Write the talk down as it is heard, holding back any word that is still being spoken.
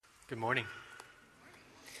Good morning.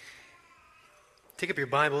 Take up your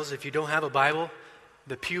Bibles. If you don't have a Bible,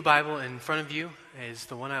 the Pew Bible in front of you is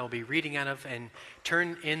the one I will be reading out of, and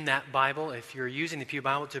turn in that Bible, if you're using the Pew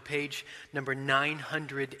Bible, to page number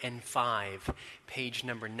 905. Page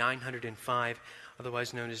number 905,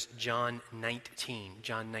 otherwise known as John 19.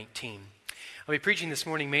 John 19. I'll be preaching this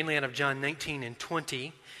morning mainly out of John 19 and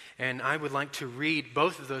 20. And I would like to read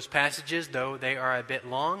both of those passages, though they are a bit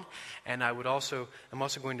long. And I'm also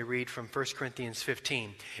going to read from 1 Corinthians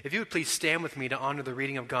 15. If you would please stand with me to honor the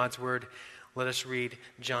reading of God's Word, let us read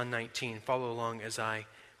John 19. Follow along as I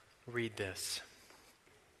read this.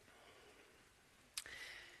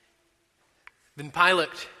 Then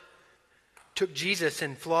Pilate took Jesus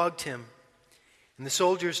and flogged him. And the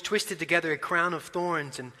soldiers twisted together a crown of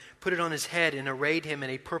thorns and put it on his head and arrayed him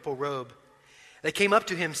in a purple robe. They came up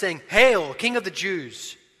to him, saying, "Hail, King of the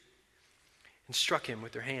Jews!" and struck him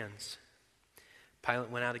with their hands. Pilate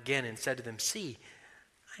went out again and said to them, "See,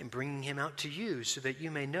 I am bringing him out to you, so that you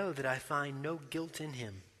may know that I find no guilt in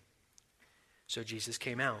him." So Jesus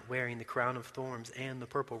came out, wearing the crown of thorns and the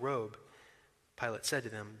purple robe. Pilate said to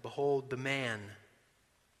them, "Behold the man."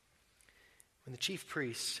 When the chief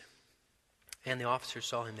priests and the officers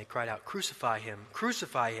saw him, they cried out, "Crucify him!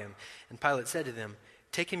 Crucify him!" And Pilate said to them,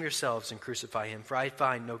 "Take him yourselves and crucify him, for I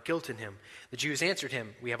find no guilt in him." The Jews answered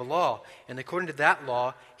him, "We have a law, and according to that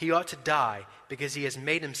law, he ought to die, because he has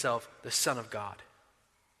made himself the Son of God."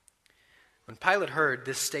 When Pilate heard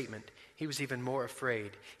this statement, he was even more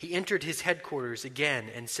afraid. He entered his headquarters again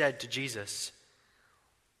and said to Jesus,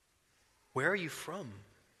 "Where are you from?"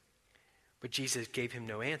 But Jesus gave him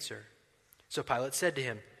no answer. So Pilate said to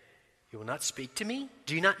him, "You will not speak to me?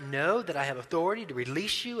 Do you not know that I have authority to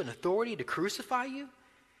release you and authority to crucify you?"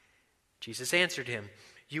 Jesus answered him,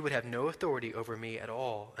 "You would have no authority over me at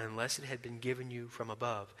all unless it had been given you from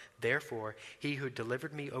above. Therefore, he who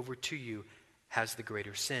delivered me over to you has the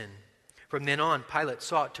greater sin." From then on, Pilate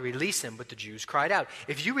sought to release him, but the Jews cried out,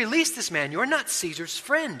 "If you release this man, you are not Caesar's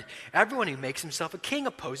friend. Everyone who makes himself a king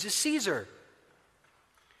opposes Caesar."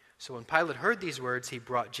 So when Pilate heard these words, he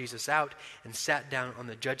brought Jesus out and sat down on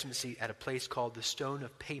the judgment seat at a place called the Stone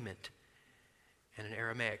of Payment, and in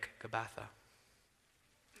Aramaic, Gabbatha.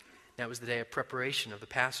 Now it was the day of preparation of the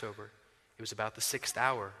Passover. It was about the 6th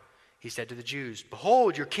hour. He said to the Jews,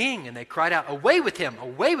 "Behold your king!" And they cried out, "Away with him!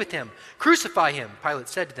 Away with him! Crucify him!" Pilate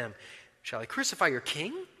said to them, "Shall I crucify your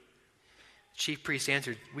king?" The chief priests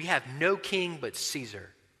answered, "We have no king but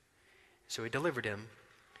Caesar." So he delivered him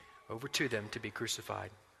over to them to be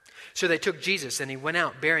crucified. So they took Jesus, and he went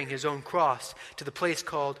out bearing his own cross to the place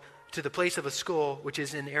of a skull, which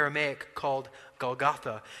is in Aramaic called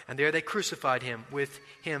Golgotha. And there they crucified him, with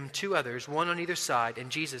him 2 others, one on either side,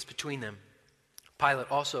 and Jesus between them. Pilate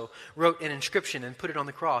also wrote an inscription and put it on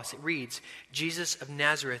the cross. It reads, "Jesus of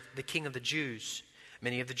Nazareth, the King of the Jews."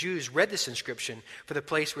 Many of the Jews read this inscription, for the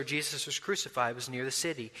place where Jesus was crucified was near the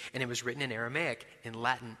city, and it was written in Aramaic, in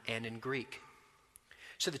Latin, and in Greek.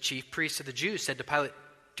 So the chief priests of the Jews said to Pilate,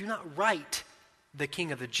 "Do not write the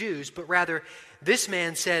King of the Jews, but rather, this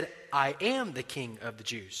man said, 'I am the King of the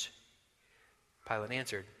Jews.'" Pilate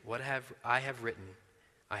answered, "What I have written,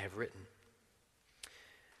 I have written."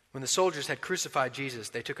 When the soldiers had crucified Jesus,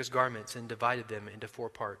 they took his garments and divided them into 4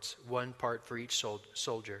 parts, 1 part for each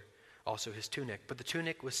soldier, also his tunic. But the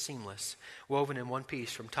tunic was seamless, woven in one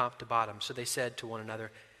piece from top to bottom. So they said to one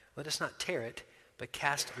another, "Let us not tear it, but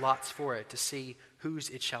cast lots for it to see whose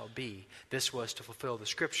it shall be." This was to fulfill the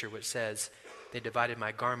scripture which says, "They divided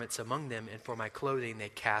my garments among them, and for my clothing they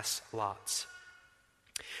cast lots."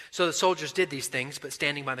 So the soldiers did these things, but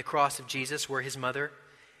standing by the cross of Jesus were his mother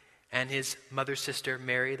and his mother's sister,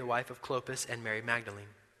 Mary, the wife of Clopas, and Mary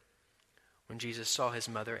Magdalene. When Jesus saw his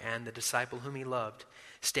mother and the disciple whom he loved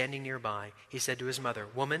standing nearby, he said to his mother,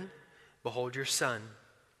 "Woman, behold your son."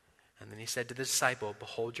 And then he said to the disciple,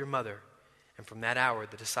 "Behold your mother." And from that hour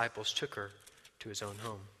the disciples took her to his own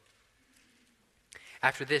home.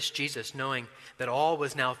 After this, Jesus, knowing that all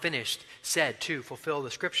was now finished, said to fulfill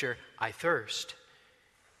the scripture, "I thirst."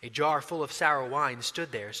 A jar full of sour wine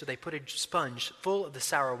stood there, so they put a sponge full of the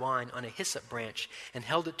sour wine on a hyssop branch and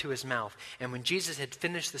held it to his mouth. And when Jesus had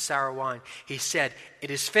finished the sour wine, he said, "It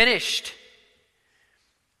is finished."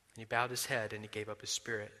 And he bowed his head and he gave up his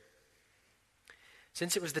spirit.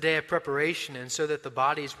 Since it was the day of preparation, and so that the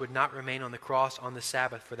bodies would not remain on the cross on the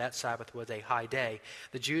Sabbath, for that Sabbath was a high day,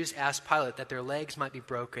 the Jews asked Pilate that their legs might be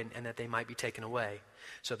broken and that they might be taken away.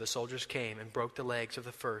 So the soldiers came and broke the legs of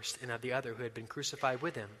the first and of the other who had been crucified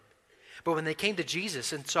with him. But when they came to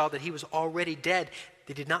Jesus and saw that he was already dead,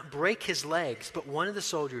 they did not break his legs, but one of the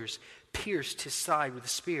soldiers pierced his side with a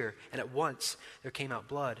spear, and at once there came out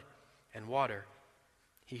blood and water.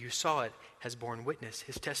 He who saw it has borne witness.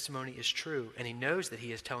 His testimony is true, and he knows that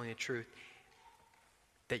he is telling the truth,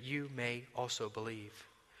 that you may also believe.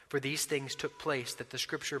 For these things took place that the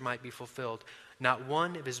scripture might be fulfilled. Not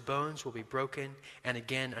one of his bones will be broken. And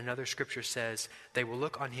again, another scripture says, they will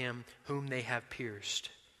look on him whom they have pierced.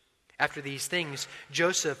 After these things,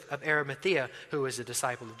 Joseph of Arimathea, who was a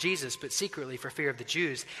disciple of Jesus, but secretly for fear of the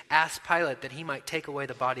Jews, asked Pilate that he might take away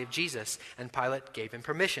the body of Jesus. And Pilate gave him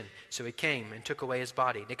permission. So he came and took away his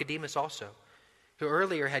body. Nicodemus also, who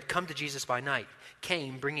earlier had come to Jesus by night,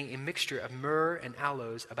 came bringing a mixture of myrrh and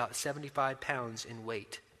aloes, about 75 pounds in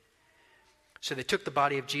weight. So they took the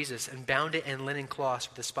body of Jesus and bound it in linen cloths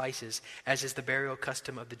with the spices, as is the burial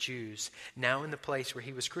custom of the Jews. Now in the place where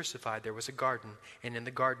he was crucified there was a garden, and in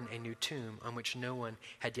the garden a new tomb, on which no one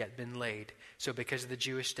had yet been laid. So because of the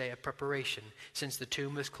Jewish day of preparation, since the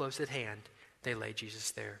tomb was close at hand, they laid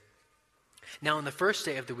Jesus there. Now on the first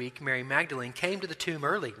day of the week, Mary Magdalene came to the tomb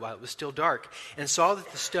early, while it was still dark, and saw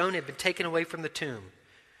that the stone had been taken away from the tomb.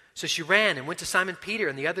 So she ran and went to Simon Peter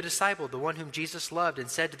and the other disciple, the one whom Jesus loved,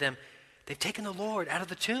 and said to them, "They've taken the Lord out of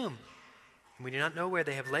the tomb, and we do not know where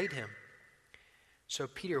they have laid him." So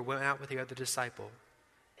Peter went out with the other disciple,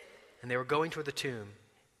 and they were going toward the tomb,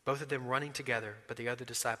 both of them running together, but the other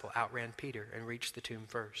disciple outran Peter and reached the tomb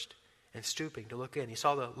first. And stooping to look in, he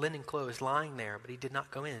saw the linen clothes lying there, but he did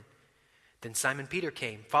not go in. Then Simon Peter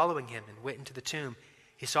came, following him, and went into the tomb.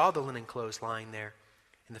 He saw the linen clothes lying there,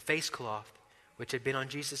 and the face cloth, which had been on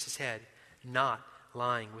Jesus' head, not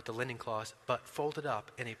lying with the linen cloths, but folded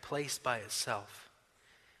up in a place by itself.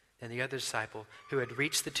 Then the other disciple, who had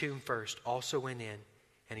reached the tomb first, also went in,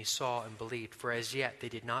 and he saw and believed, for as yet they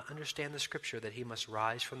did not understand the scripture that he must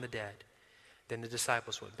rise from the dead. Then the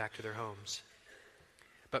disciples went back to their homes.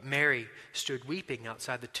 But Mary stood weeping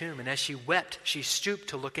outside the tomb, and as she wept, she stooped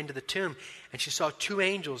to look into the tomb, and she saw two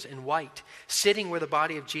angels in white, sitting where the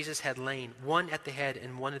body of Jesus had lain, one at the head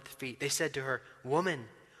and one at the feet. They said to her, "Woman,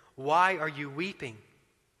 why are you weeping?"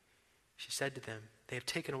 She said to them, "They have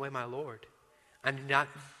taken away my Lord. I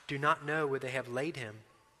do not know where they have laid him."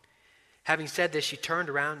 Having said this, she turned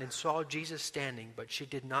around and saw Jesus standing, but she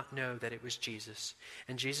did not know that it was Jesus.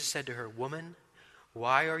 And Jesus said to her, "Woman,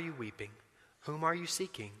 why are you weeping? Whom are you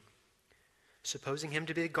seeking?" Supposing him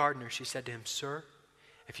to be the gardener, she said to him, "Sir,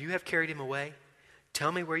 if you have carried him away,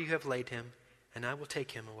 tell me where you have laid him, and I will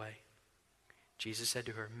take him away." Jesus said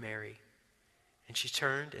to her, "Mary." And she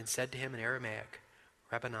turned and said to him in Aramaic,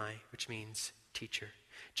 "Rabboni," which means teacher.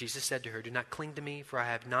 Jesus said to her, "Do not cling to me, for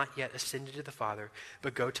I have not yet ascended to the Father,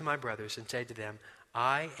 but go to my brothers and say to them,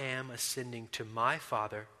 I am ascending to my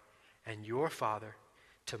Father and your Father,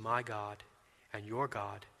 to my God and your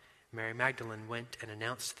God." Mary Magdalene went and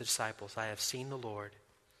announced to the disciples, "I have seen the Lord,"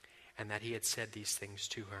 and that he had said these things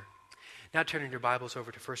to her. Now turning your Bibles over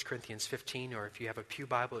to 1 Corinthians 15, or if you have a pew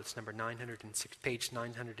Bible, it's number 906, page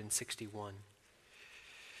 961.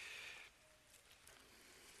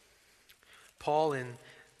 Paul, in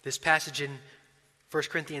this passage in 1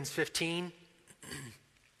 Corinthians 15,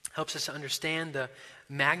 helps us to understand the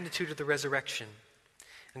magnitude of the resurrection.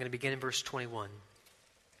 I'm going to begin in verse 21.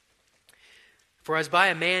 "For as by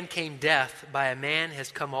a man came death, by a man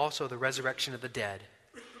has come also the resurrection of the dead.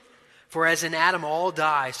 For as in Adam all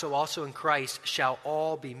die, so also in Christ shall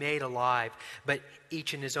all be made alive, but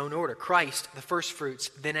each in his own order. Christ, the firstfruits,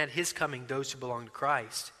 then at his coming those who belong to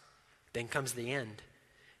Christ. Then comes the end,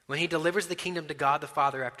 when he delivers the kingdom to God the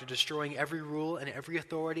Father after destroying every rule and every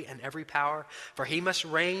authority and every power, for he must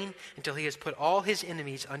reign until he has put all his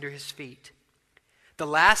enemies under his feet. The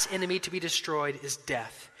last enemy to be destroyed is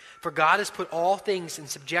death, for God has put all things in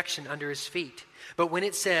subjection under his feet. But when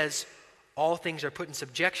it says all things are put in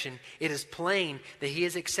subjection, it is plain that he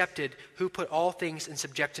is accepted who put all things in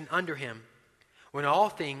subjection under him. When all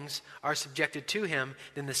things are subjected to him,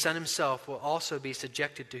 then the Son himself will also be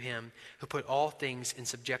subjected to him who put all things in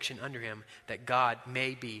subjection under him, that God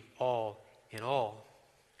may be all in all.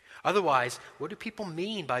 Otherwise, what do people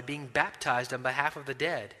mean by being baptized on behalf of the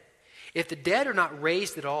dead? If the dead are not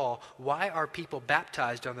raised at all, why are people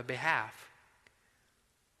baptized on their behalf?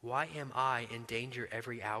 Why am I in danger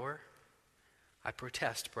every hour? I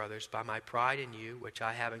protest, brothers, by my pride in you, which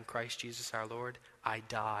I have in Christ Jesus our Lord, I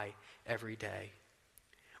die every day.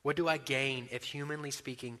 What do I gain if, humanly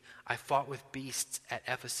speaking, I fought with beasts at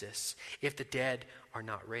Ephesus, if the dead are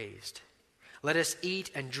not raised? Let us eat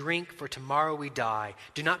and drink, for tomorrow we die.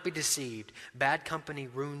 Do not be deceived. Bad company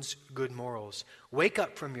ruins good morals. Wake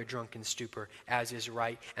up from your drunken stupor, as is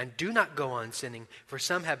right, and do not go on sinning, for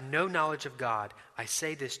some have no knowledge of God. I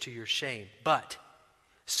say this to your shame. But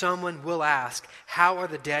someone will ask, how are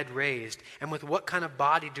the dead raised, and with what kind of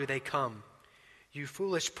body do they come? You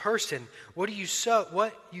foolish person, what you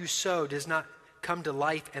sow does not come to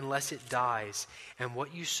life unless it dies. And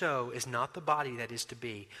what you sow is not the body that is to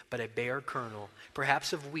be, but a bare kernel,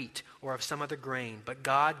 perhaps of wheat or of some other grain. But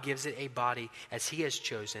God gives it a body as he has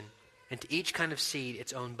chosen, and to each kind of seed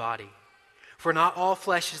its own body. For not all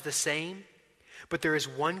flesh is the same, but there is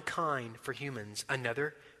one kind for humans,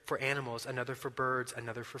 another for animals, another for birds,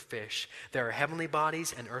 another for fish. There are heavenly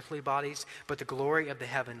bodies and earthly bodies, but the glory of the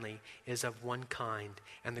heavenly is of one kind,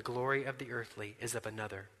 and the glory of the earthly is of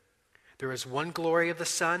another. There is one glory of the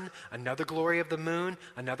sun, another glory of the moon,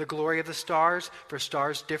 another glory of the stars, for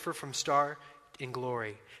stars differ from star in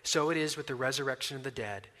glory. So it is with the resurrection of the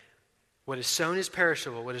dead. What is sown is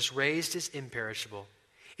perishable, what is raised is imperishable.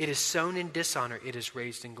 It is sown in dishonor, it is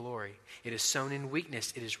raised in glory. It is sown in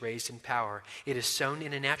weakness, it is raised in power. It is sown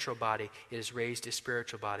in a natural body, it is raised a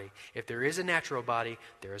spiritual body. If there is a natural body,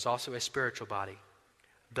 there is also a spiritual body.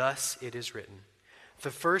 Thus it is written, the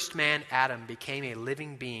first man, Adam, became a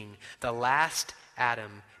living being. The last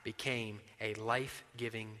Adam became a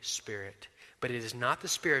life-giving spirit. But it is not the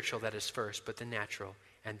spiritual that is first, but the natural,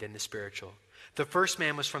 and then the spiritual. The first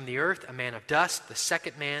man was from the earth, a man of dust. The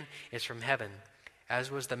second man is from heaven. As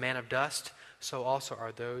was the man of dust, so also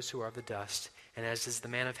are those who are of the dust. And as is the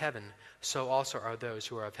man of heaven, so also are those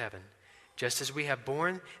who are of heaven. Just as we have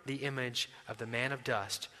borne the image of the man of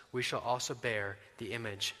dust, we shall also bear the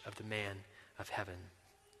image of the man of heaven.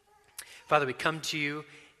 Father, we come to you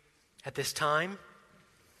at this time,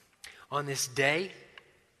 on this day,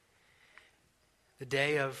 the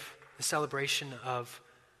day of the celebration of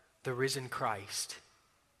the risen Christ.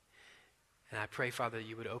 And I pray, Father, that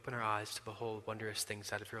you would open our eyes to behold wondrous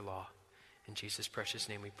things out of your law. In Jesus' precious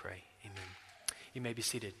name we pray. Amen. You may be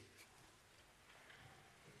seated.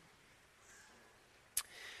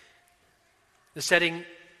 The setting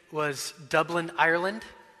was Dublin, Ireland,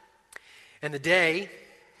 and the day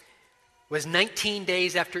was 19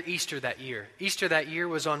 days after Easter that year. Easter that year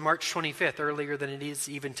was on March 25th, earlier than it is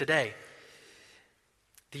even today.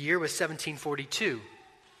 The year was 1742.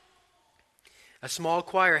 A small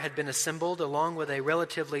choir had been assembled along with a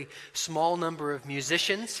relatively small number of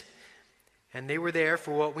musicians, and they were there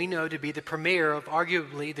for what we know to be the premiere of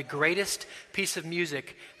arguably the greatest piece of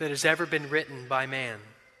music that has ever been written by man,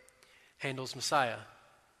 Handel's Messiah.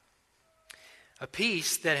 A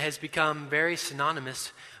piece that has become very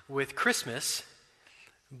synonymous with Christmas,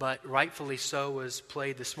 but rightfully so was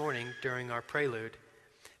played this morning during our prelude,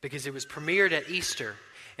 because it was premiered at Easter.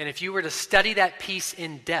 And if you were to study that piece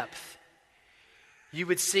in depth, you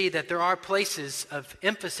would see that there are places of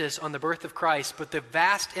emphasis on the birth of Christ, but the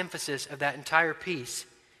vast emphasis of that entire piece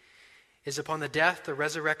is upon the death, the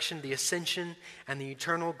resurrection, the ascension, and the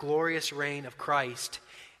eternal glorious reign of Christ.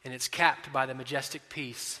 And it's capped by the majestic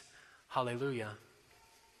piece, Hallelujah.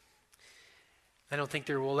 I don't think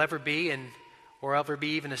there will ever be, or ever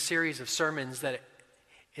be even a series of sermons that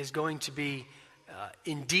is going to be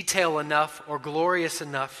in detail enough or glorious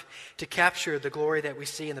enough to capture the glory that we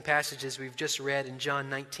see in the passages we've just read in John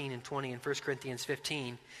 19 and 20 and 1 Corinthians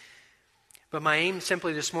 15. But my aim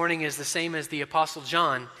simply this morning is the same as the Apostle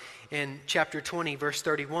John in chapter 20, verse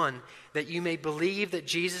 31, that you may believe that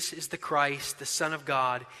Jesus is the Christ, the Son of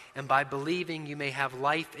God, and by believing you may have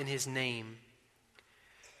life in his name.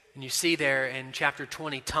 And you see there in chapter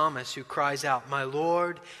 20, Thomas, who cries out, my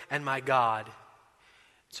Lord and my God.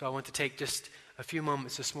 So I want to take just a few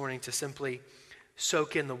moments this morning to simply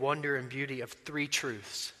soak in the wonder and beauty of three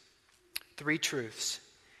truths,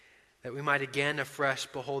 that we might again afresh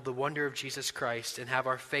behold the wonder of Jesus Christ and have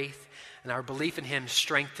our faith and our belief in him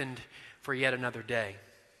strengthened for yet another day.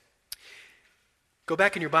 Go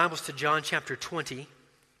back in your Bibles to John chapter 20.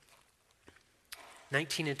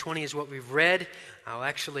 19 and 20 is what we've read. I'll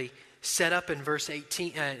actually set up in verse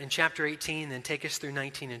 18, in chapter 18, and then take us through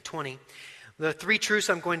 19 and 20. The three truths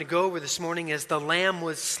I'm going to go over this morning is the Lamb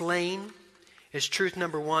was slain, is truth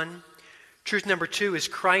number one. Truth number two is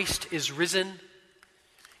Christ is risen.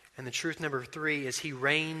 And the truth number three is he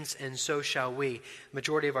reigns, and so shall we. The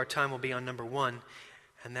majority of our time will be on number one,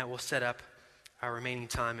 and that will set up our remaining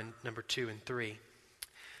time in number two and three.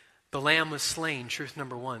 The Lamb was slain, truth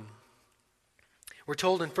number one. We're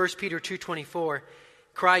told in 1 Peter 2:24,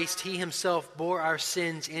 Christ, he himself bore our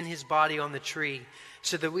sins in his body on the tree,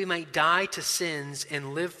 so that we might die to sins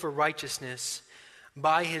and live for righteousness.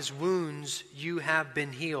 By his wounds you have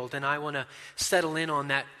been healed. And I want to settle in on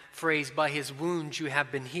that phrase, by his wounds you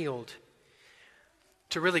have been healed.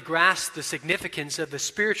 To really grasp the significance of the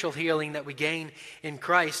spiritual healing that we gain in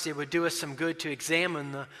Christ, it would do us some good to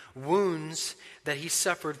examine the wounds that he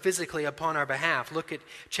suffered physically upon our behalf. Look at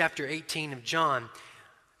chapter 18 of John.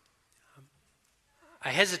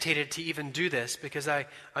 hesitated to even do this because I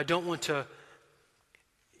don't want to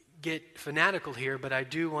get fanatical here, but I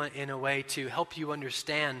do want, in a way, to help you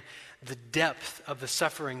understand the depth of the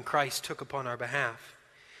suffering Christ took upon our behalf.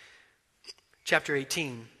 Chapter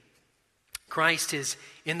 18. Christ is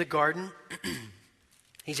in the garden.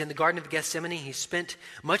 He's in the Garden of Gethsemane. He's spent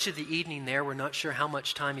much of the evening there. We're not sure how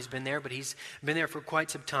much time he's been there, but he's been there for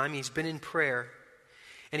quite some time. He's been in prayer.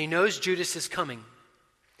 And he knows Judas is coming.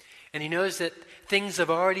 And he knows that things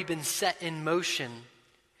have already been set in motion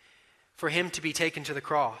for him to be taken to the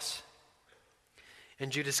cross.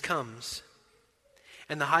 And Judas comes.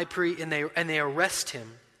 And the high priest, and they arrest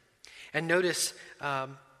him. And notice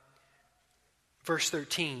verse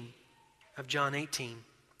 13 of John 18.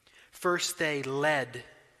 First they led.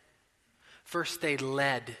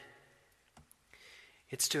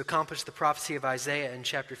 It's to accomplish the prophecy of Isaiah in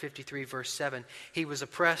chapter 53, verse 7. He was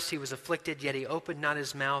oppressed, he was afflicted, yet he opened not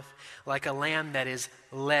his mouth, like a lamb that is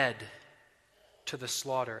led to the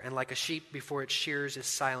slaughter, and like a sheep before its shears is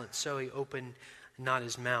silent, so he opened not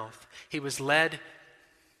his mouth. He was led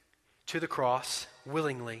to the cross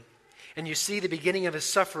willingly. And you see the beginning of his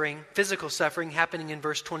suffering, physical suffering, happening in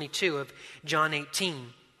verse 22 of John 18.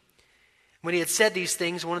 When he had said these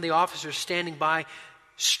things, one of the officers standing by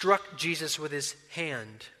struck Jesus with his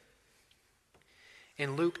hand.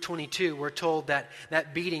 In Luke 22, we're told that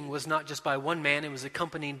that beating was not just by one man, it was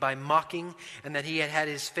accompanied by mocking, and that he had had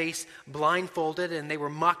his face blindfolded, and they were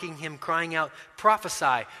mocking him, crying out,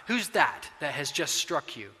 "Prophesy, who's that has just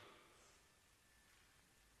struck you?"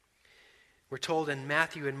 We're told in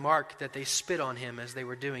Matthew and Mark that they spit on him as they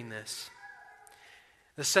were doing this.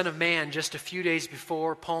 The Son of Man, just a few days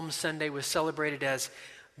before Palm Sunday, was celebrated as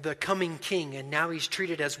the coming king, and now he's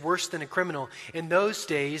treated as worse than a criminal. In those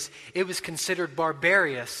days, it was considered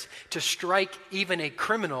barbarous to strike even a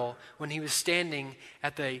criminal when he was standing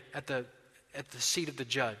at the seat of the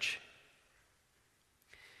judge.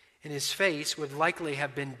 And his face would likely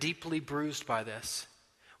have been deeply bruised by this.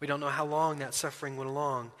 We don't know how long that suffering went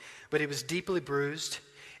along, but it was deeply bruised.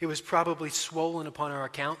 It was probably swollen upon our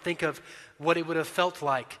account. Think of what it would have felt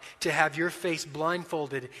like to have your face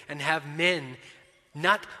blindfolded and have men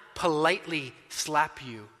not politely slap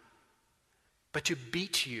you, but to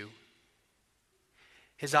beat you.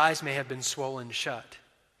 His eyes may have been swollen shut.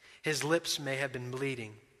 His lips may have been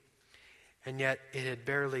bleeding. And yet it had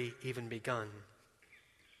barely even begun.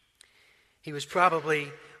 He was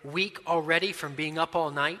probably weak already from being up all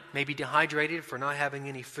night, maybe dehydrated for not having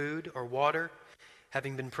any food or water,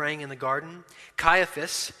 having been praying in the garden.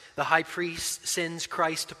 Caiaphas, the high priest, sends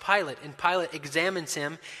Christ to Pilate, and Pilate examines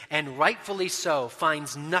him, and rightfully so,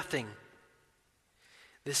 finds nothing.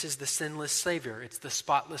 This is the sinless Savior. It's the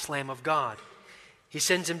spotless Lamb of God. He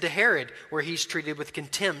sends him to Herod, where he's treated with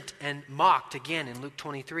contempt and mocked again in Luke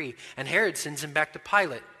 23. And Herod sends him back to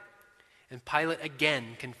Pilate. And Pilate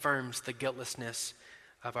again confirms the guiltlessness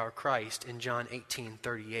of our Christ in John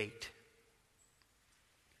 18:38.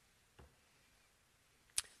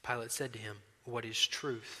 Pilate said to him, "What is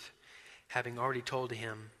truth?" Having already told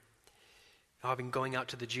him, having going out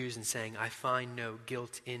to the Jews and saying, "I find no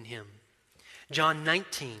guilt in him." John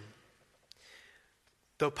 19.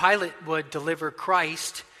 Though Pilate would deliver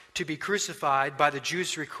Christ to be crucified by the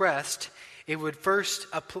Jews' request, he would first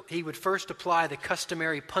apply the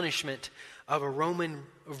customary punishment of Roman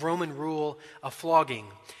rule of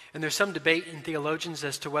flogging. And there's some debate in theologians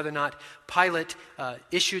as to whether or not Pilate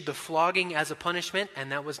issued the flogging as a punishment,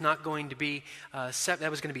 and that was not going to be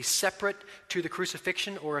separate to the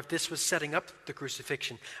crucifixion, or if this was setting up the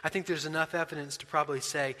crucifixion. I think there's enough evidence to probably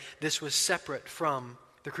say this was separate from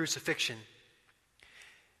the crucifixion.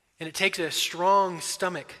 And it takes a strong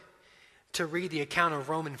stomach to read the account of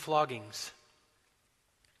Roman floggings.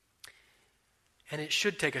 And it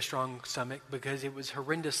should take a strong stomach because it was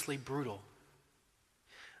horrendously brutal.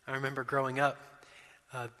 I remember growing up,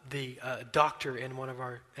 the doctor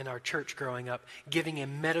in our church growing up giving a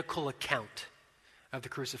medical account of the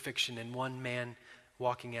crucifixion, and one man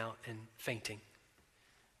walking out and fainting.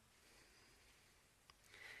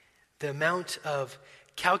 The amount of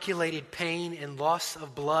calculated pain and loss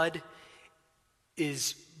of blood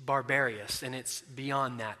is barbarous, and it's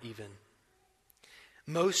beyond that even.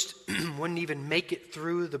 Most wouldn't even make it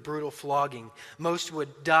through the brutal flogging. Most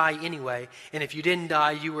would die anyway, and if you didn't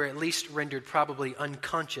die, you were at least rendered probably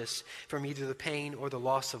unconscious from either the pain or the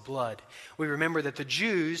loss of blood. We remember that the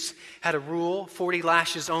Jews had a rule, 40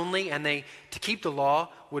 lashes only, and they, to keep the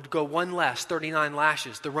law, would go one less, 39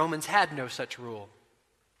 lashes. The Romans had no such rule,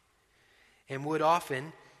 and would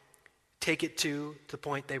often take it to the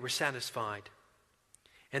point they were satisfied.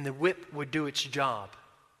 And the whip would do its job.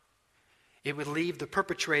 It would leave the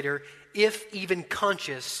perpetrator, if even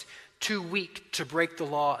conscious, too weak to break the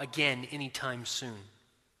law again anytime soon.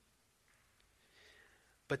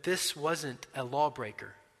 But this wasn't a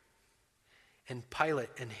lawbreaker, and Pilate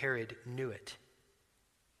and Herod knew it.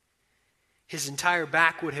 His entire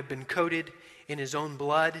back would have been coated in his own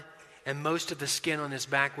blood, and most of the skin on his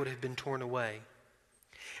back would have been torn away.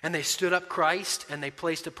 And they stood up Christ, and they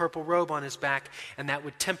placed a purple robe on his back, and that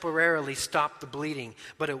would temporarily stop the bleeding.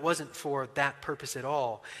 But it wasn't for that purpose at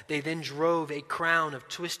all. They then drove a crown of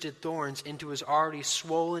twisted thorns into his already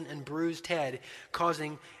swollen and bruised head,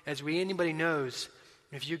 causing, as anybody knows,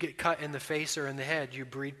 if you get cut in the face or in the head, you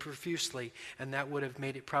bleed profusely, and that would have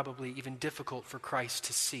made it probably even difficult for Christ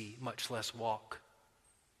to see, much less walk.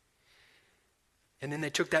 And then they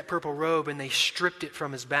took that purple robe and they stripped it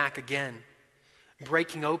from his back again,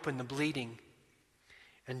 breaking open the bleeding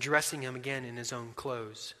and dressing him again in his own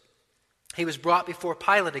clothes. He was brought before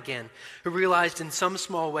Pilate again, who realized in some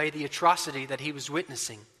small way the atrocity that he was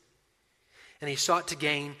witnessing. And he sought to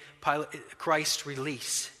gain Christ's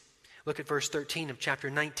release. Look at verse 13 of chapter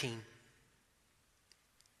 19.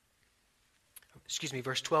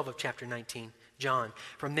 Verse 12 of chapter 19, John.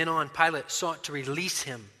 From then on, Pilate sought to release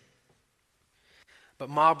him. But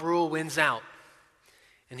mob rule wins out,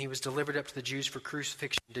 and he was delivered up to the Jews for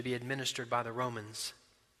crucifixion to be administered by the Romans.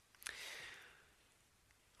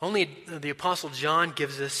 Only the Apostle John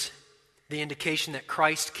gives us the indication that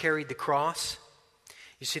Christ carried the cross.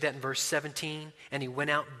 You see that in verse 17, and he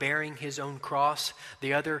went out bearing his own cross.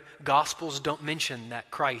 The other Gospels don't mention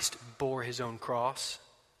that Christ bore his own cross.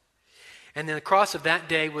 And then the cross of that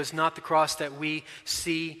day was not the cross that we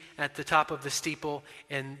see at the top of the steeple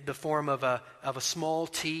in the form of a small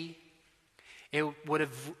T. It would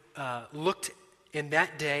have looked in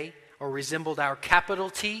that day or resembled our capital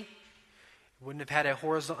T. It wouldn't have had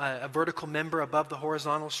a vertical member above the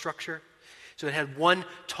horizontal structure. So it had one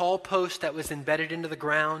tall post that was embedded into the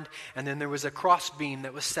ground, and then there was a crossbeam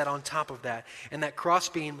that was set on top of that. And that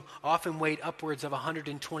crossbeam often weighed upwards of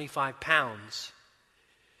 125 pounds.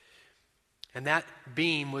 And that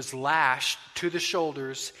beam was lashed to the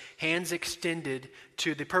shoulders, hands extended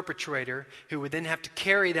to the perpetrator, who would then have to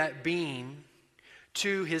carry that beam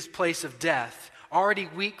to his place of death. Already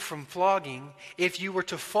weak from flogging, if you were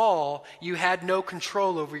to fall, you had no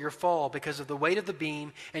control over your fall because of the weight of the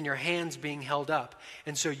beam and your hands being held up.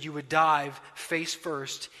 And so you would dive face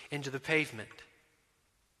first into the pavement.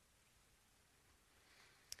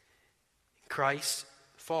 Christ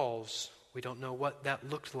falls. We don't know what that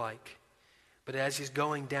looked like. But as he's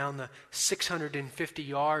going down the 650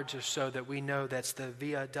 yards or so that we know that's the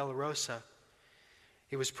Via Dolorosa,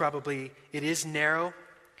 it is narrow,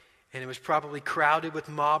 and it was probably crowded with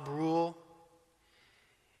mob rule,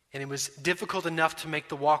 and it was difficult enough to make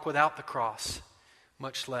the walk without the cross,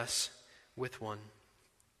 much less with one.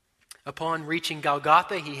 Upon reaching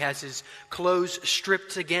Golgotha, he has his clothes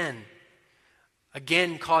stripped again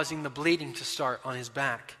causing the bleeding to start on his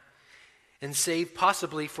back. And save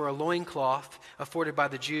possibly for a loincloth afforded by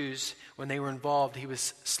the Jews when they were involved, he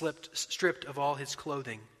was stripped of all his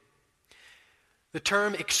clothing. The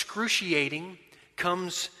term excruciating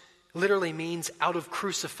literally means out of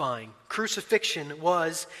crucifying. Crucifixion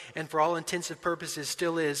was, and for all intents and purposes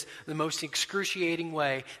still is, the most excruciating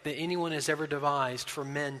way that anyone has ever devised for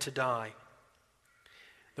men to die.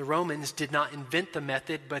 The Romans did not invent the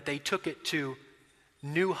method, but they took it to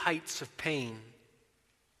new heights of pain.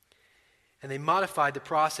 And they modified the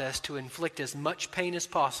process to inflict as much pain as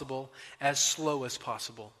possible, as slow as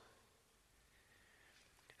possible.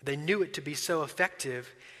 They knew it to be so effective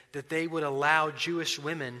that they would allow Jewish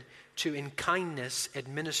women to, in kindness,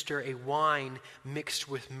 administer a wine mixed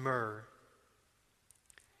with myrrh.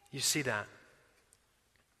 You see that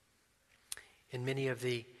in many of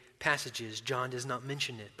the passages. John does not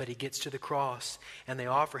mention it, but he gets to the cross, and they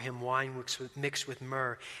offer him wine mixed with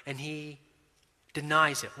myrrh, and he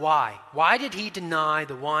denies it. Why? Why did he deny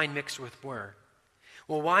the wine mixed with myrrh?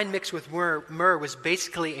 Well, wine mixed with myrrh was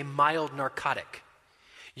basically a mild narcotic.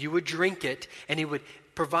 You would drink it, and it would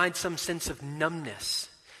provide some sense of numbness,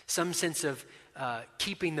 some sense of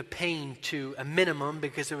keeping the pain to a minimum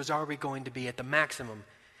because it was already going to be at the maximum.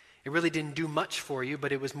 It really didn't do much for you,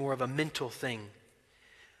 but it was more of a mental thing.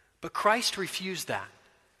 But Christ refused that.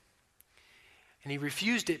 And he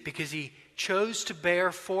refused it because he chose to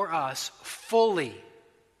bear for us fully,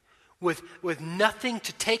 with nothing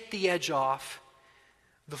to take the edge off,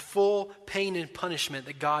 the full pain and punishment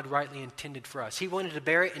that God rightly intended for us. He wanted to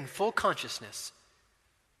bear it in full consciousness,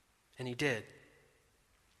 and he did.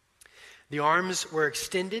 The arms were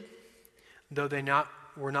extended, though they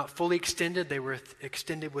were not fully extended. They were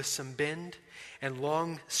extended with some bend, and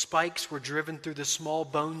long spikes were driven through the small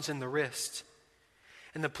bones in the wrist.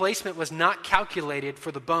 And the placement was not calculated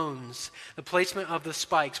for the bones. The placement of the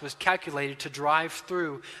spikes was calculated to drive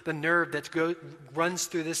through the nerve that runs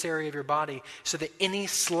through this area of your body, so that any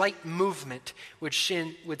slight movement would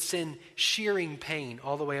send shearing pain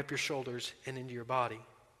all the way up your shoulders and into your body.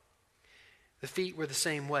 The feet were the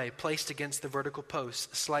same way, placed against the vertical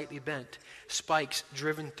posts, slightly bent, spikes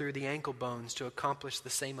driven through the ankle bones to accomplish the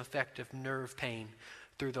same effect of nerve pain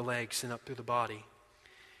through the legs and up through the body.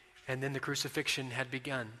 And then the crucifixion had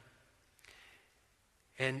begun.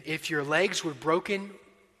 And if your legs were broken,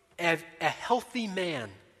 a healthy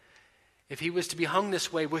man, if he was to be hung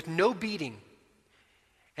this way with no beating,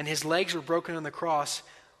 and his legs were broken on the cross,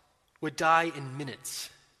 would die in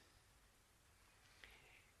minutes.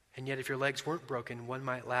 And yet if your legs weren't broken, one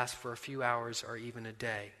might last for a few hours or even a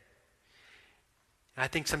day. I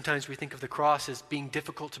think sometimes we think of the cross as being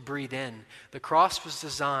difficult to breathe in. The cross was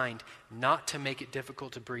designed not to make it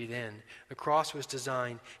difficult to breathe in. The cross was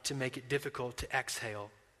designed to make it difficult to exhale.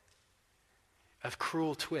 A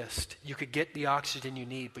cruel twist. You could get the oxygen you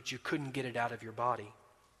need, but you couldn't get it out of your body.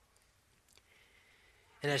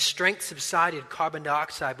 And as strength subsided, carbon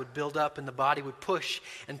dioxide would build up and the body would push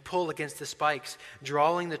and pull against the spikes,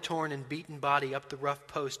 drawing the torn and beaten body up the rough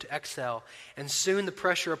post to exhale. And soon the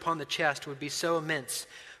pressure upon the chest would be so immense,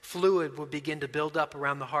 fluid would begin to build up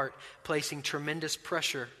around the heart, placing tremendous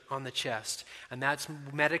pressure on the chest. And that's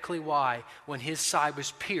medically why, when his side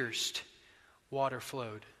was pierced, water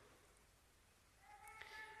flowed.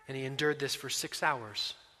 And he endured this for 6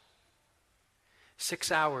 hours.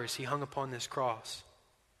 6 hours he hung upon this cross.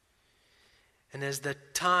 And as the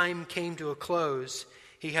time came to a close,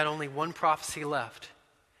 he had only one prophecy left.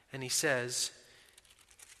 And he says,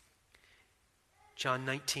 John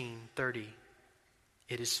 19:30,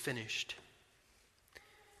 "It is finished."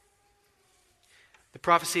 The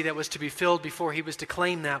prophecy that was to be filled before he was to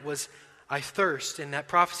claim that was, "I thirst." And that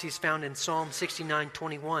prophecy is found in Psalm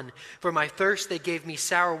 69:21. "For my thirst they gave me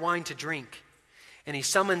sour wine to drink." And he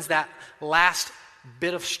summons that last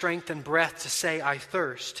bit of strength and breath to say, "I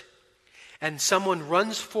thirst." And someone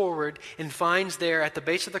runs forward and finds there at the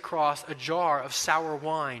base of the cross a jar of sour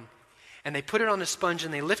wine. And they put it on a sponge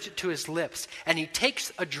and they lift it to his lips. And he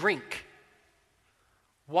takes a drink.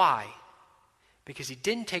 Why? Because he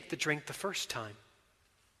didn't take the drink the first time.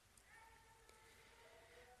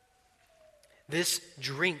 This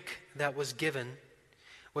drink that was given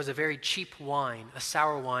was a very cheap wine, a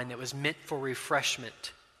sour wine that was meant for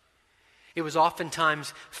refreshment. It was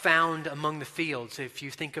oftentimes found among the fields. If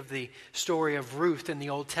you think of the story of Ruth in the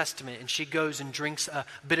Old Testament, and she goes and drinks a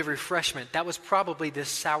bit of refreshment, that was probably this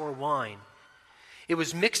sour wine. It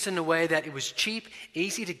was mixed in a way that it was cheap,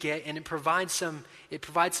 easy to get, and it provides some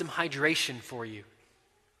hydration for you.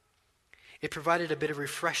 It provided a bit of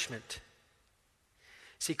refreshment.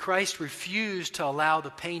 See, Christ refused to allow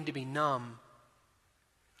the pain to be numb,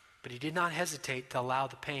 but he did not hesitate to allow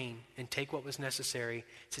the pain and take what was necessary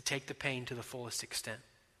to take the pain to the fullest extent.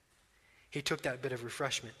 He took that bit of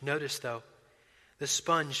refreshment. Notice, though, the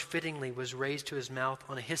sponge fittingly was raised to his mouth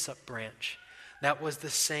on a hyssop branch. That was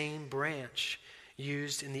the same branch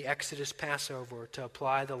used in the Exodus Passover to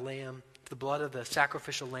apply the blood of the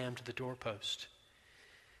sacrificial lamb to the doorpost.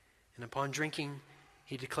 And upon drinking,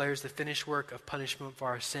 he declares the finished work of punishment for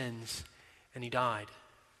our sins, and he died.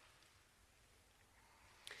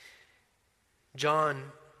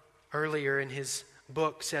 John, earlier in his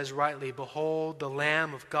book, says rightly, "Behold the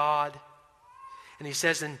Lamb of God." And he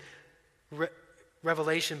says in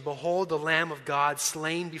Revelation, "Behold the Lamb of God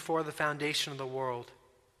slain before the foundation of the world."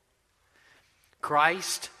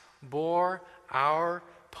 Christ bore our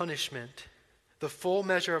punishment, the full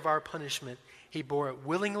measure of our punishment. He bore it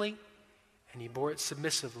willingly and he bore it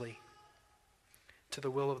submissively to the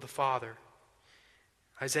will of the Father.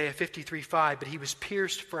 Isaiah 53:5, "But he was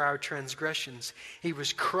pierced for our transgressions. He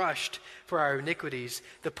was crushed for our iniquities.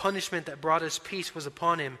 The punishment that brought us peace was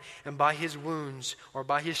upon him, and by his wounds," or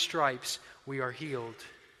by his stripes, "we are healed."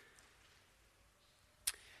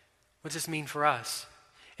 What does this mean for us?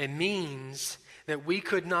 It means that we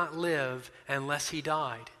could not live unless he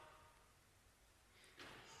died.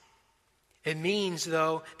 It means,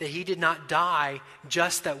 though, that he did not die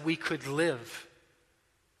just that we could live.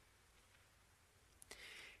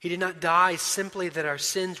 He did not die simply that our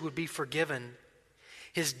sins would be forgiven.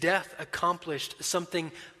 His death accomplished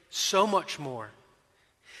something so much more,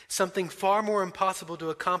 something far more impossible to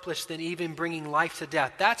accomplish than even bringing life to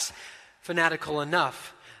death. That's fanatical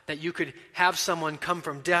enough, that you could have someone come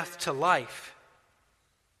from death to life.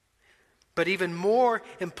 But even more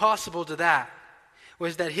impossible to that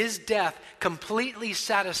was that his death completely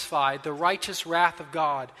satisfied the righteous wrath of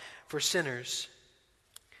God for sinners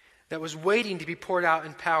that was waiting to be poured out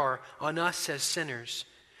in power on us as sinners.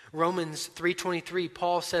 Romans 3:23,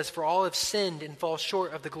 Paul says, "For all have sinned and fall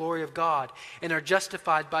short of the glory of God, and are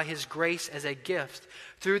justified by his grace as a gift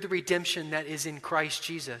through the redemption that is in Christ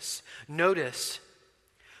Jesus." Notice,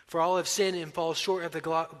 for all have sinned and fall short of the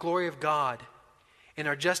glory of God, and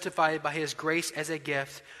are justified by his grace as a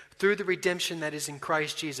gift through the redemption that is in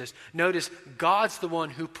Christ Jesus. Notice, God's the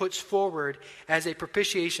one who puts forward as a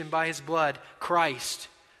propitiation by his blood, Christ,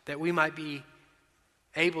 that we might be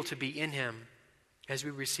able to be in him as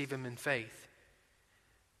we receive him in faith.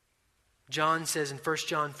 John says in 1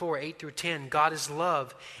 John 4:8-10, God is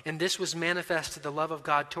love, and this was manifested, the love of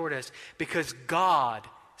God toward us, because God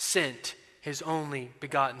sent his only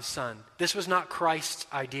begotten Son. This was not Christ's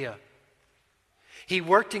idea. He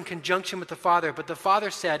worked in conjunction with the Father, but the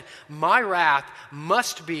Father said, my wrath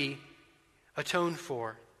must be atoned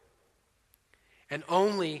for. And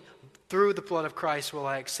only through the blood of Christ will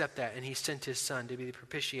I accept that. And he sent his Son to be the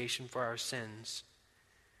propitiation for our sins.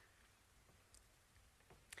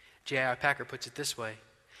 J.I. Packer puts it this way: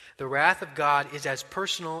 the wrath of God is as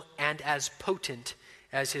personal and as potent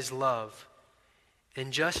as his love.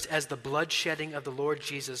 And just as the bloodshedding of the Lord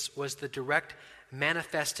Jesus was the direct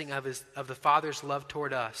manifesting of the Father's love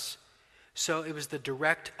toward us, so it was the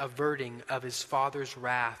direct averting of his Father's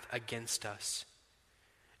wrath against us.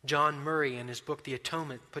 John Murray, in his book The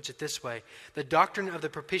Atonement, puts it this way: the doctrine of the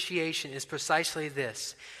propitiation is precisely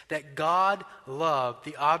this, that God loved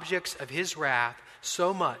the objects of his wrath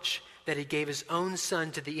so much that he gave his own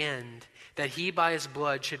Son to the end, that he by his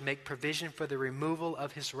blood should make provision for the removal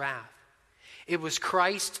of his wrath. It was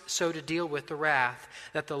Christ so to deal with the wrath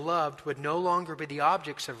that the loved would no longer be the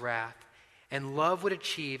objects of wrath, and love would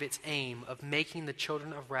achieve its aim of making the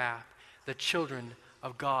children of wrath the children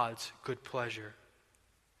of God's good pleasure.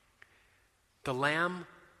 The Lamb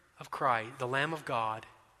of Christ, the Lamb of God,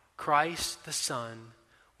 Christ the Son,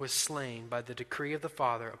 was slain by the decree of the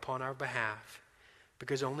Father upon our behalf,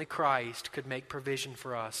 because only Christ could make provision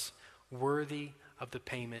for us worthy of the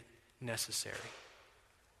payment necessary.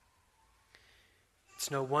 It's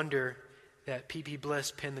no wonder that P.P.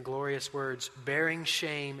 Bliss penned the glorious words, bearing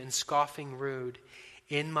shame and scoffing rude,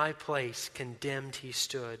 in my place condemned he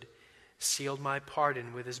stood, sealed my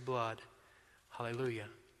pardon with his blood. Hallelujah,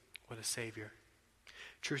 what a Savior.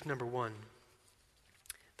 Truth number one,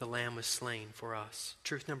 the Lamb was slain for us.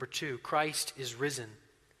 Truth number two, Christ is risen.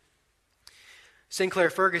 Sinclair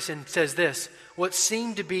Ferguson says this: what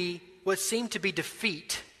seemed to be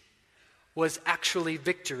defeat was actually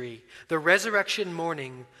victory. The resurrection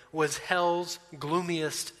morning was hell's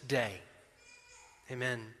gloomiest day.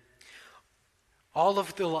 Amen. All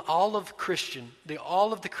of the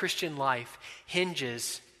Christian life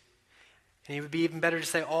hinges, and it would be even better to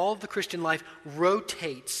say all of the Christian life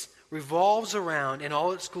revolves around in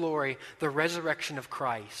all its glory the resurrection of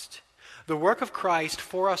Christ. The work of Christ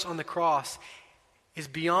for us on the cross is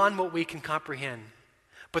beyond what we can comprehend.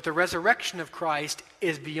 But the resurrection of Christ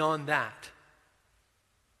is beyond that.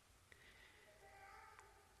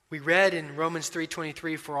 We read in Romans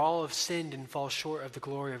 3:23, for all have sinned and fall short of the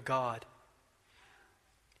glory of God.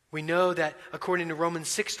 We know that according to Romans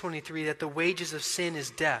 6:23 that the wages of sin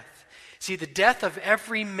is death. See, the death of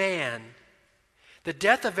every man, the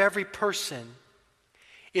death of every person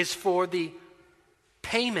is for the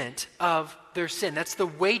payment of their sin. That's the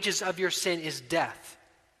wages of your sin is death.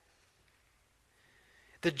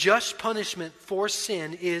 The just punishment for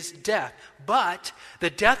sin is death. But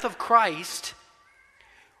the death of Christ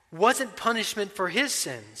wasn't punishment for his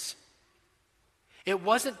sins. It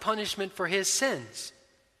wasn't punishment for his sins.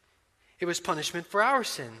 It was punishment for our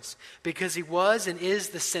sins, because he was and is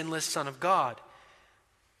the sinless Son of God.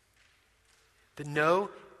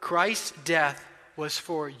 Christ's death was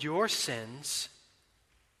for your sins,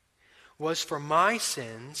 was for my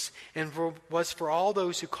sins, and was for all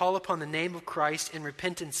those who call upon the name of Christ in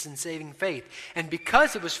repentance and saving faith. And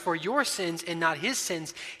because it was for your sins and not his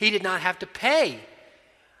sins, he did not have to pay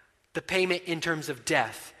the payment in terms of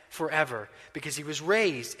death forever, because he was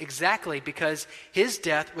raised exactly because his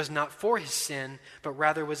death was not for his sin, but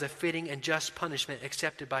rather was a fitting and just punishment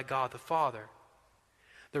accepted by God the Father.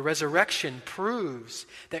 The resurrection proves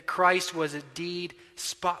that Christ was indeed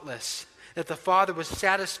spotless, that the Father was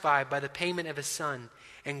satisfied by the payment of his Son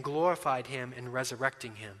and glorified him in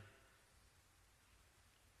resurrecting him.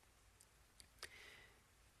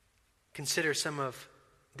 Consider some of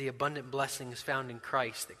the abundant blessings found in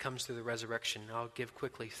Christ that comes through the resurrection. I'll give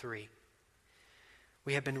quickly 3.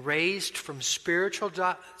 We have been raised from spiritual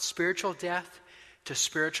death to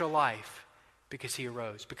spiritual life because he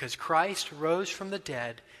arose. Because Christ rose from the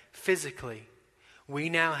dead physically, we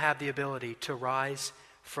now have the ability to rise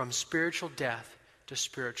from spiritual death to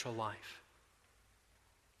spiritual life.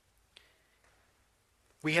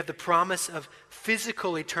 We have the promise of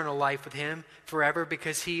physical eternal life with him forever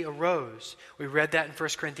because he arose. We read that in 1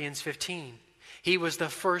 Corinthians 15. He was the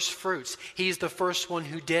first fruits. He's the first one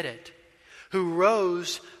who did it, who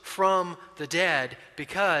rose from the dead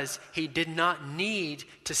because he did not need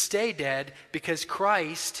to stay dead because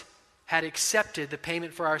Christ had accepted the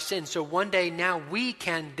payment for our sins. So one day now we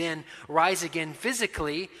can then rise again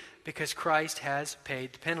physically because Christ has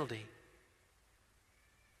paid the penalty.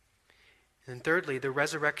 And thirdly, the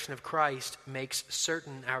resurrection of Christ makes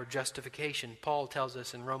certain our justification. Paul tells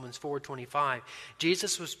us in Romans 4:25,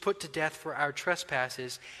 Jesus was put to death for our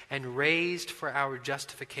trespasses and raised for our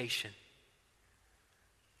justification.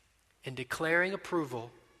 In declaring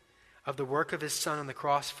approval of the work of his Son on the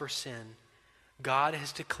cross for sin, God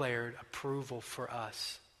has declared approval for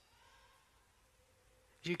us.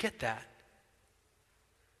 Do you get that?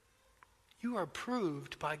 You are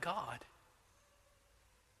approved by God.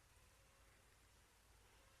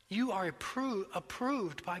 You are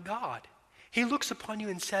approved by God. He looks upon you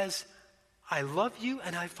and says, I love you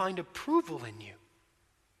and I find approval in you.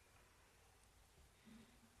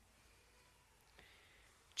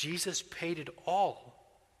 Jesus paid it all.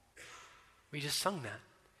 We just sung that.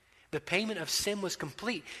 The payment of sin was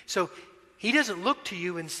complete. So he doesn't look to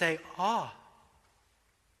you and say,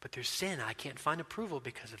 but there's sin. I can't find approval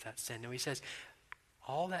because of that sin. No, he says,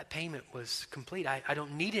 all that payment was complete. I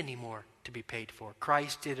don't need any more to be paid for.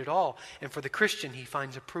 Christ did it all. And for the Christian, he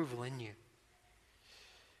finds approval in you.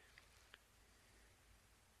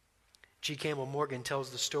 G. Campbell Morgan tells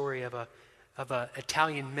the story of a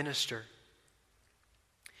Italian minister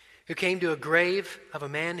who came to a grave of a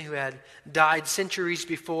man who had died centuries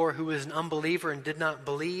before, who was an unbeliever and did not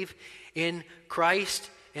believe in Christ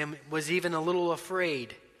and was even a little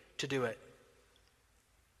afraid to do it.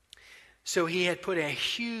 So he had put a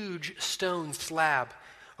huge stone slab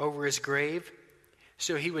over his grave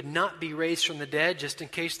so he would not be raised from the dead, just in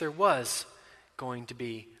case there was going to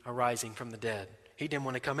be a rising from the dead. He didn't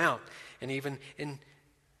want to come out. And even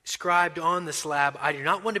inscribed on the slab, I do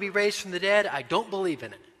not want to be raised from the dead. I don't believe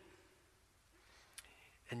in it.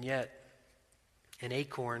 And yet, an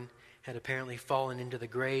acorn had apparently fallen into the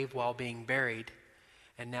grave while being buried.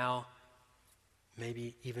 And now,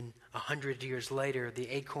 maybe even 100 years later, the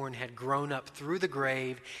acorn had grown up through the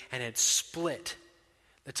grave and had split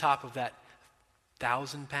the top of that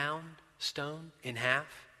 1,000-pound stone in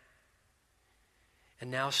half.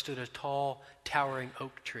 And now stood a tall, towering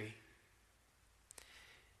oak tree.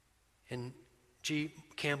 And G.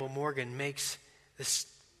 Campbell Morgan makes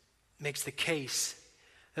the case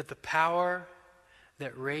that the power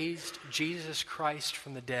that raised Jesus Christ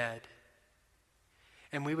from the dead,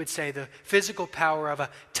 and we would say the physical power of a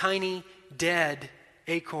tiny dead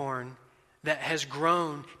acorn that has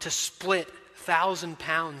grown to split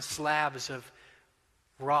 1,000-pound slabs of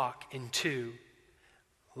rock in two,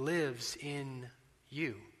 lives in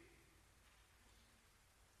you.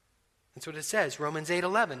 That's what it says, Romans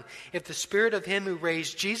 8:11. If the Spirit of him who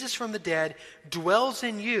raised Jesus from the dead dwells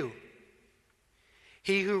in you,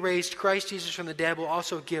 he who raised Christ Jesus from the dead will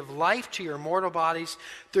also give life to your mortal bodies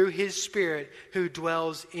through his Spirit who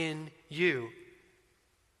dwells in you.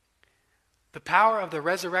 The power of the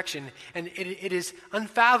resurrection, and it is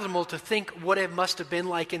unfathomable to think what it must have been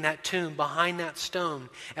like in that tomb behind that stone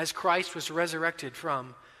as Christ was resurrected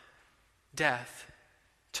from death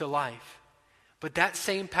to life. But that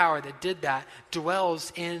same power that did that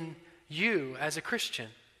dwells in you as a Christian.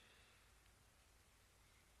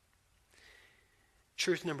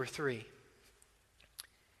 Truth number 3.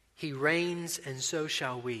 He reigns, and so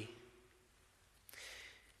shall we.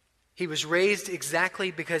 He was raised exactly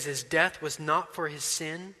because his death was not for his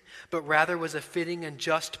sin, but rather was a fitting and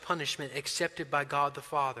just punishment accepted by God the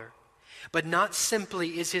Father. But not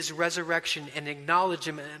simply is his resurrection an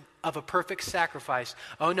acknowledgement of a perfect sacrifice.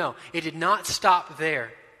 Oh no, it did not stop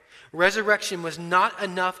there. Resurrection was not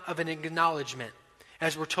enough of an acknowledgement.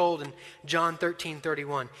 As we're told in John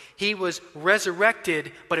 13:31. He was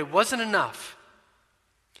resurrected, but it wasn't enough.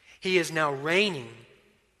 He is now reigning.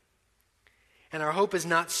 And our hope is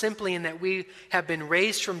not simply in that we have been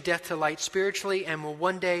raised from death to light spiritually and will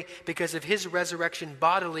one day, because of his resurrection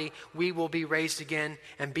bodily, we will be raised again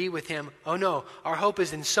and be with him. Oh no, our hope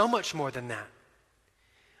is in so much more than that.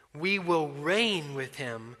 We will reign with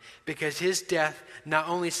him because his death not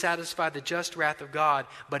only satisfied the just wrath of God,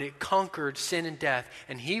 but it conquered sin and death.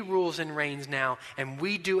 And he rules and reigns now, and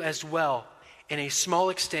we do as well in a small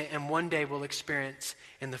extent, and one day will experience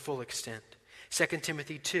in the full extent. 2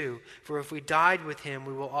 Timothy 2, for if we died with him,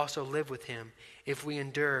 we will also live with him. If we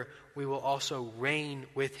endure, we will also reign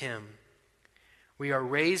with him. We are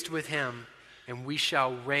raised with him, and we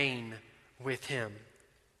shall reign with him.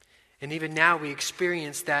 And even now we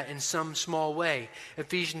experience that in some small way.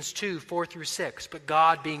 Ephesians 2, 4 through 6. But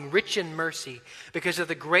God, being rich in mercy, because of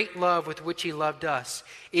the great love with which he loved us,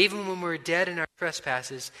 even when we were dead in our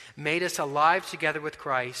trespasses, made us alive together with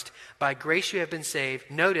Christ. By grace you have been saved.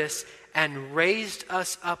 Notice, and raised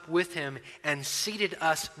us up with him and seated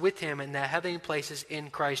us with him in the heavenly places in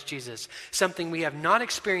Christ Jesus. Something we have not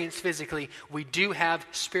experienced physically, we do have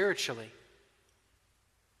spiritually.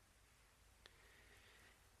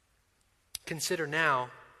 Consider now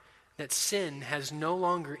that sin has no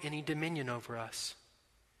longer any dominion over us.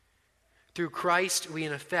 Through Christ, we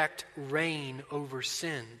in effect reign over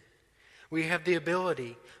sin. We have the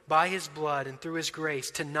ability, by his blood and through his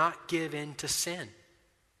grace, to not give in to sin,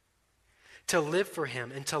 to live for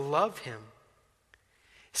him and to love him.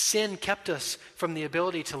 Sin kept us from the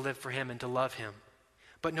ability to live for him and to love him.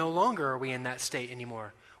 But no longer are we in that state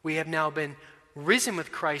anymore. We have now been risen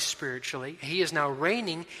with Christ spiritually. He is now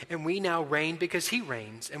reigning, and we now reign because he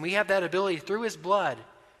reigns. And we have that ability through his blood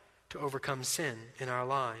to overcome sin in our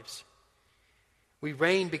lives. We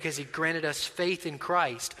reign because he granted us faith in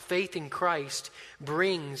Christ. Faith in Christ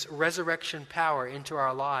brings resurrection power into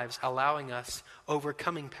our lives, allowing us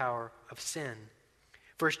overcoming power of sin.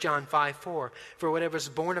 1 John 5, 4, for whatever is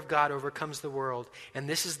born of God overcomes the world, and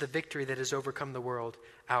this is the victory that has overcome the world,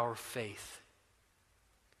 our faith.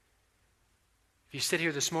 If you sit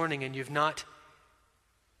here this morning and you've not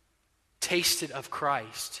tasted of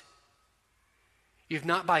Christ, you've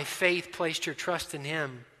not by faith placed your trust in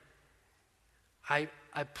him, I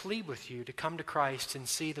plead with you to come to Christ and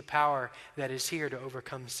see the power that is here to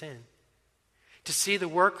overcome sin. To see the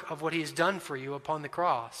work of what he has done for you upon the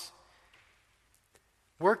cross.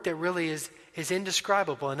 Work that really is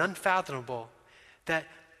indescribable and unfathomable. That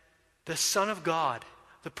the Son of God,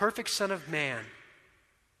 the perfect Son of Man,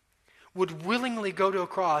 would willingly go to a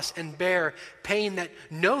cross and bear pain that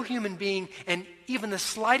no human being in even the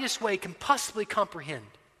slightest way can possibly comprehend.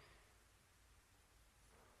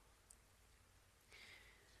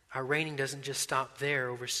 Our reigning doesn't just stop there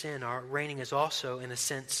over sin. Our reigning is also, in a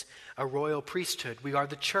sense, a royal priesthood. We are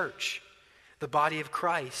the church, the body of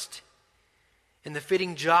Christ. And the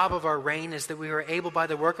fitting job of our reign is that we are able by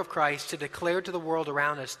the work of Christ to declare to the world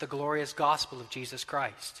around us the glorious gospel of Jesus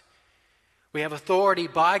Christ. We have authority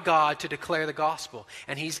by God to declare the gospel,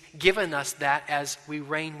 and he's given us that as we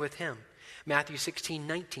reign with him. Matthew 16,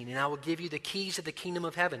 19, and I will give you the keys of the kingdom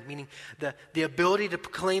of heaven, meaning the ability to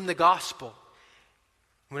proclaim the gospel.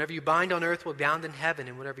 Whatever you bind on earth will be bound in heaven,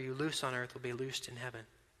 and whatever you loose on earth will be loosed in heaven.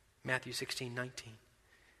 Matthew 16, 19.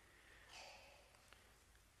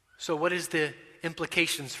 So what is the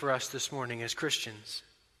implications for us this morning as Christians?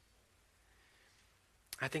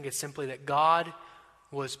 I think it's simply that God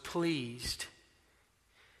was pleased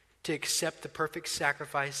to accept the perfect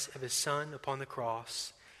sacrifice of his Son upon the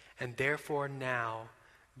cross, and therefore now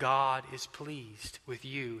God is pleased with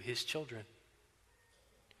you, his children,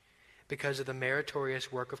 because of the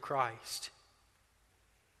meritorious work of Christ.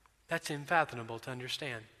 That's unfathomable to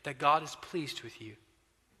understand, that God is pleased with you.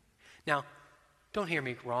 Now, don't hear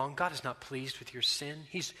me wrong. God is not pleased with your sin.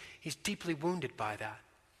 He's deeply wounded by that.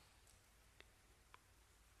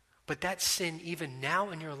 But that sin, even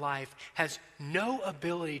now in your life, has no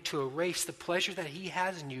ability to erase the pleasure that he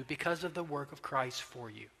has in you because of the work of Christ for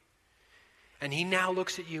you. And he now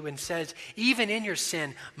looks at you and says, even in your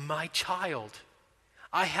sin, my child,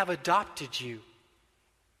 I have adopted you.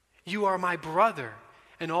 You are my brother.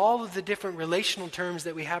 And all of the different relational terms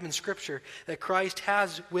that we have in Scripture that Christ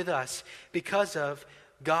has with us because of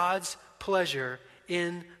God's pleasure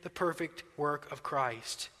in the perfect work of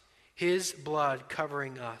Christ. His blood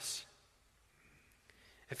covering us.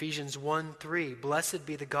 Ephesians 1:3, blessed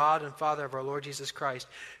be the God and Father of our Lord Jesus Christ,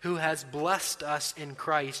 who has blessed us in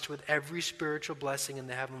Christ with every spiritual blessing in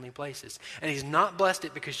the heavenly places. And he's not blessed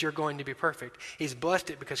it because you're going to be perfect. He's blessed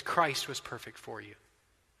it because Christ was perfect for you.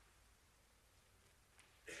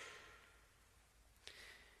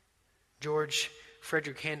 George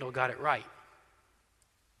Frederick Handel got it right.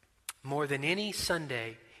 More than any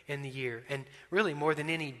Sunday in the year, and really more than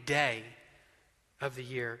any day of the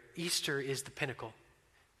year, Easter is the pinnacle.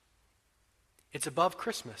 It's above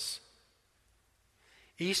Christmas.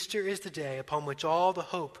 Easter is the day upon which all the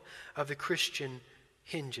hope of the Christian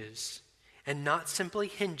hinges, and not simply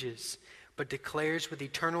hinges, but declares with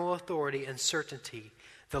eternal authority and certainty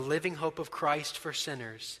the living hope of Christ for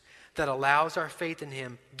sinners that allows our faith in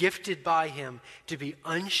him, gifted by him, to be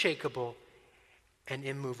unshakable and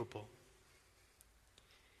immovable.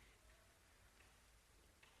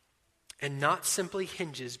 and not simply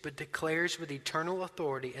hinges, but declares with eternal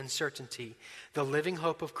authority and certainty the living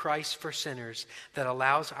hope of Christ for sinners that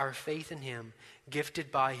allows our faith in him,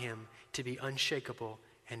 gifted by him, to be unshakable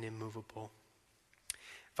and immovable.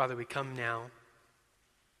 Father, we come now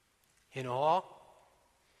in awe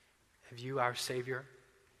of you, our Savior.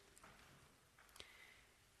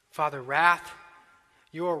 Father, wrath,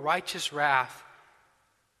 your righteous wrath,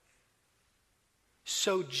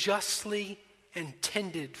 so justly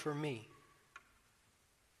intended for me,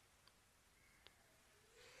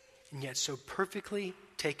 and yet so perfectly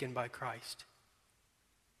taken by Christ.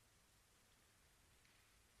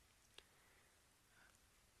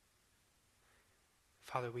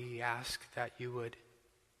 Father, we ask that you would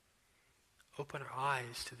open our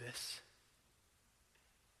eyes to this.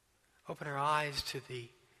 Open our eyes to the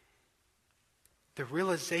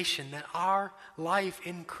realization that our life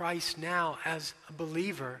in Christ now as a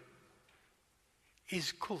believer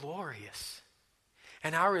is glorious.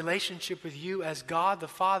 And our relationship with you as God the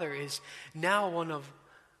Father is now one of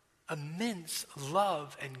immense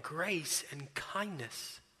love and grace and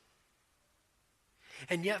kindness.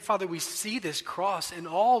 And yet, Father, we see this cross and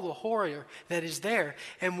all the horror that is there,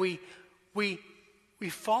 and we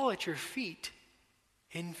fall at your feet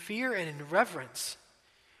in fear and in reverence,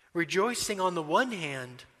 rejoicing on the one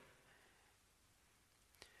hand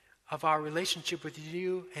of our relationship with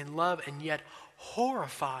you and love, and yet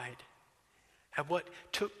horrified at what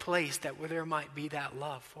took place that where there might be that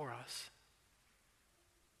love for us.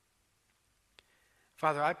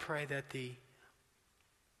 Father, I pray that the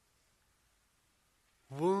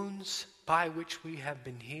wounds by which we have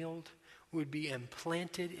been healed would be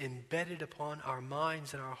implanted, embedded upon our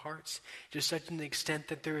minds and our hearts to such an extent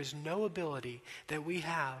that there is no ability that we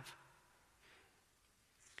have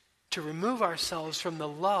to remove ourselves from the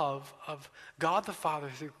love of God the Father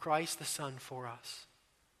through Christ the Son for us.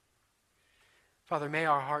 Father, may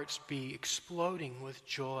our hearts be exploding with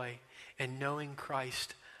joy in knowing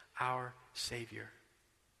Christ our Savior.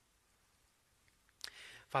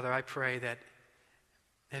 Father, I pray that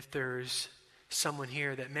if there's someone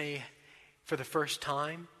here that may, for the first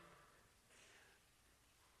time,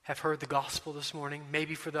 have heard the gospel this morning,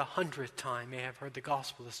 maybe for the 100th time may have heard the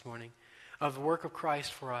gospel this morning of the work of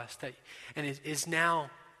Christ for us, and is now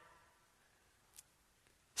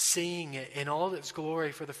seeing it in all its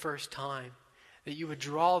glory for the first time, that you would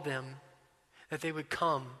draw them, that they would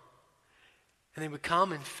come, and they would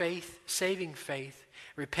come in faith, saving faith,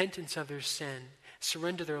 repentance of their sin,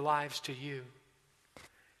 surrender their lives to you,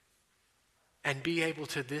 and be able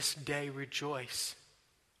to this day rejoice.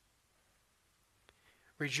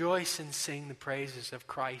 Rejoice and sing the praises of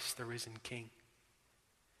Christ, the risen King.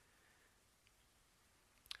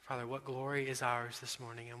 Father, what glory is ours this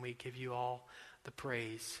morning, and we give you all the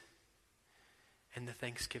praise and the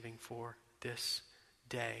thanksgiving for this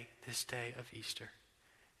day of Easter.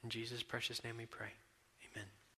 In Jesus' precious name we pray.